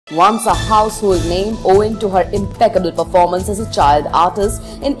Once a household name owing to her impeccable performance as a child artist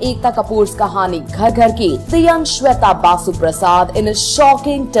in Ekta Kapoor's Kahani Ghar Ghar Ki, the young Shweta Basu Prasad, in a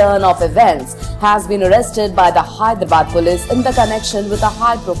shocking turn of events, has been arrested by the Hyderabad police in the connection with a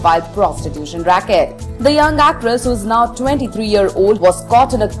high-profile prostitution racket. The young actress, who is now 23-year-old, was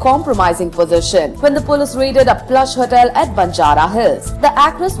caught in a compromising position when the police raided a plush hotel at Banjara Hills. The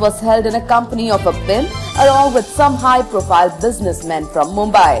actress was held in a company of a pimp along with some high-profile businessmen from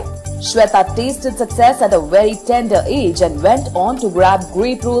Mumbai. Shweta tasted success at a very tender age and went on to grab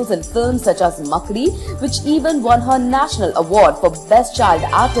great roles in films such as Makri, which even won her National Award for Best Child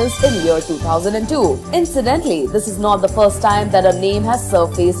Artist in year 2002. Incidentally, this is not the first time that her name has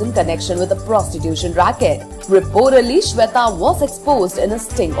surfaced in connection with a prostitution racket. Reportedly, Shweta was exposed in a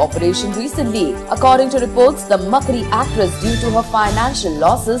sting operation recently. According to reports, the Makri actress, due to her financial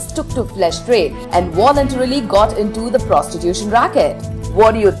losses, took to flesh trade and voluntarily got into the prostitution racket.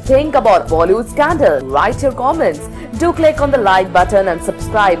 What do you think about Bollywood scandal? Write your comments. Do click on the like button and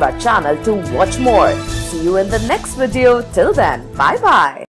subscribe our channel to watch more. See you in the next video. Till then, bye bye.